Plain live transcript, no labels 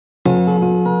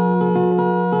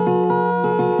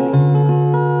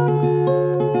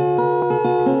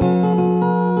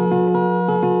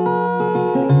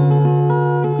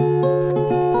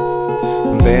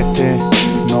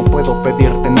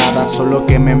Quiero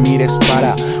que me mires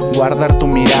para guardar tu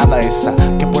mirada, esa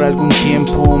que por algún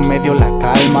tiempo me dio la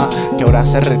calma, que ahora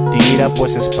se retira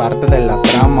pues es parte de la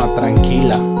trama.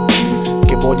 Tranquila,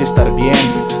 que voy a estar bien,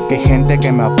 que hay gente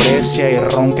que me aprecia y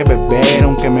ron que beber,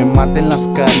 aunque me maten las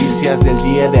caricias del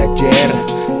día de ayer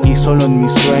y solo en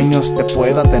mis sueños te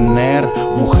pueda tener,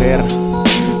 mujer.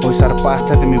 Hoy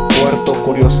zarpaste de mi puerto,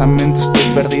 curiosamente estoy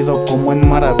perdido como en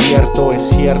mar abierto. Es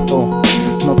cierto,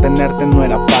 no tenerte no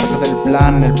era parte del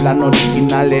plan, el plan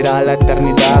original era la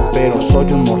eternidad, pero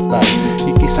soy un mortal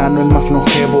y quizá no el más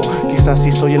longevo, quizás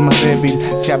sí soy el más débil,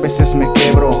 si a veces me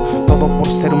quebro, todo por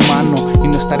ser humano y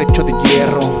no estar hecho de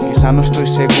hierro. Quizá no estoy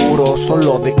seguro,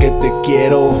 solo de que te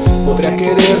quiero. Podría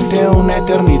quererte una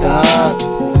eternidad,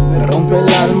 me rompe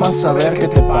el alma saber que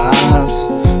te vas.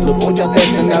 No voy a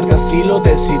detenerte, así lo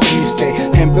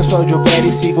decidiste. Empezó a llover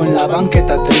y sigo en la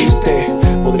banqueta triste.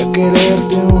 Podría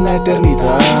quererte una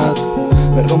eternidad,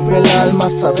 me rompe el alma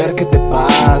saber que te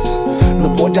vas. No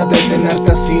voy a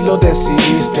detenerte, así lo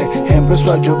decidiste.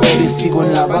 Empezó a llover y sigo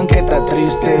en la banqueta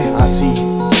triste. Así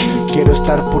quiero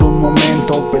estar por un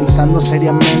momento pensando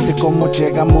seriamente cómo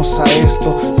llegamos a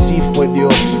esto. Si fue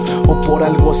Dios o por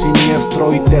algo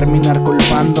siniestro y terminar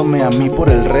culpándome a mí por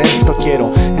el resto.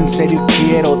 Quiero, en serio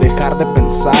quiero dejar de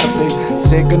pensarte.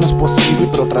 Sé que no es posible,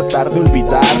 pero tratar de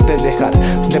olvidarte. Dejar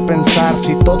de pensar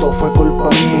si todo fue culpa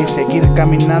mía y seguir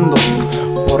caminando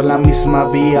por la misma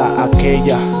vía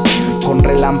aquella, con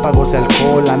relámpagos de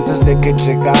alcohol antes de que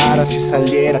llegara, si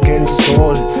saliera aquel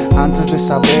sol. Antes de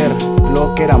saber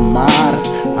lo que era amar,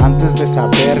 antes de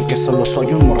saber que solo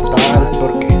soy un mortal.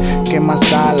 Porque qué más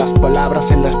da, las palabras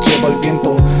se las lleva el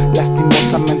viento,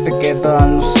 lastimosamente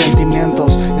quedan los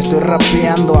sentimientos. Estoy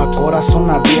rapeando a corazón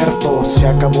abierto, se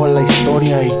acabó la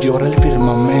historia y llora el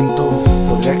firmamento.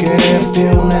 Podría quererte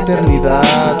una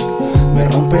eternidad, me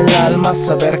rompe el alma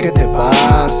saber que te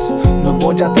vas. No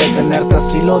voy a detenerte,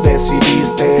 así lo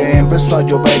decidiste. Empezó a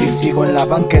llover y sigo en la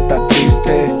banqueta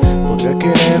triste. Podría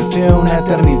quererte una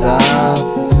eternidad,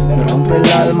 me rompe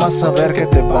el alma saber que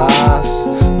te vas.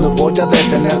 No voy a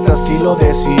detenerte, así lo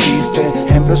decidiste.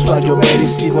 Empezó a llover y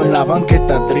sigo en la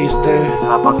banqueta triste.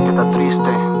 La banqueta triste.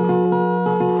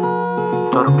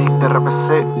 Torvic,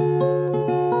 Trvc,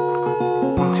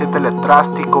 un 7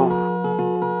 letrástico,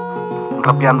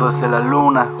 rapeando desde la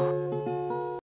luna.